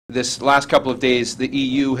this last couple of days, the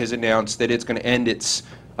EU has announced that it's going to end its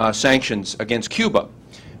sanctions against Cuba.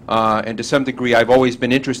 And to some degree, I've always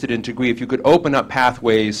been interested in if you could open up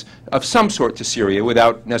pathways of some sort to Syria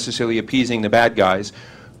without necessarily appeasing the bad guys.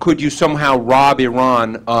 Could you somehow rob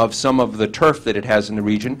Iran of some of the turf that it has in the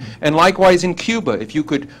region? And likewise in Cuba, if you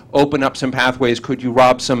could open up some pathways, could you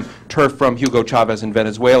rob some turf from Hugo Chavez in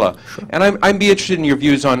Venezuela? Sure. And I'd be interested in your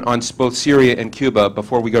views on both Syria and Cuba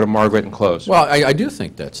before we go to Margaret and close. Well, I do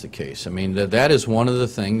think that's the case. I mean, that is one of the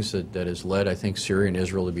things that has led, I think, Syria and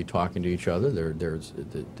Israel to be talking to each other.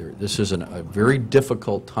 This is a very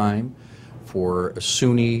difficult time for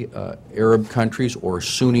Sunni Arab countries or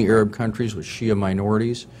Sunni Arab countries with Shia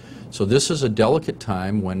minorities. So this is a delicate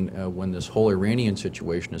time when this whole Iranian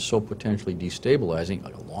situation is so potentially destabilizing,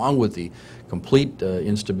 along with the complete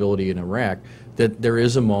instability in Iraq, that there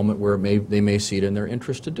is a moment where they may see it in their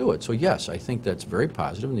interest to do it. So yes, I think that's very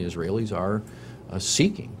positive, and the Israelis are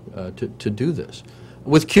seeking to do this.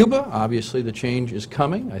 With Cuba, obviously the change is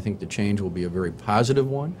coming. I think the change will be a very positive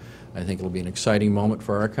one. I think it will be an exciting moment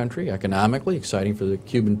for our country, economically, exciting for the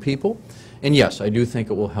Cuban people. And yes, I do think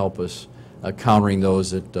it will help us countering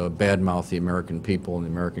those that badmouth the American people and the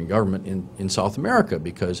American government in South America,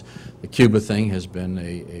 because the Cuba thing has been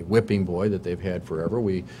a whipping boy that they've had forever.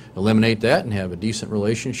 We eliminate that and have a decent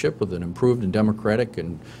relationship with an improved and democratic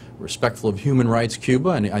and respectful of human rights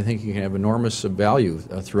Cuba, and I think you can have enormous value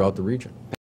throughout the region.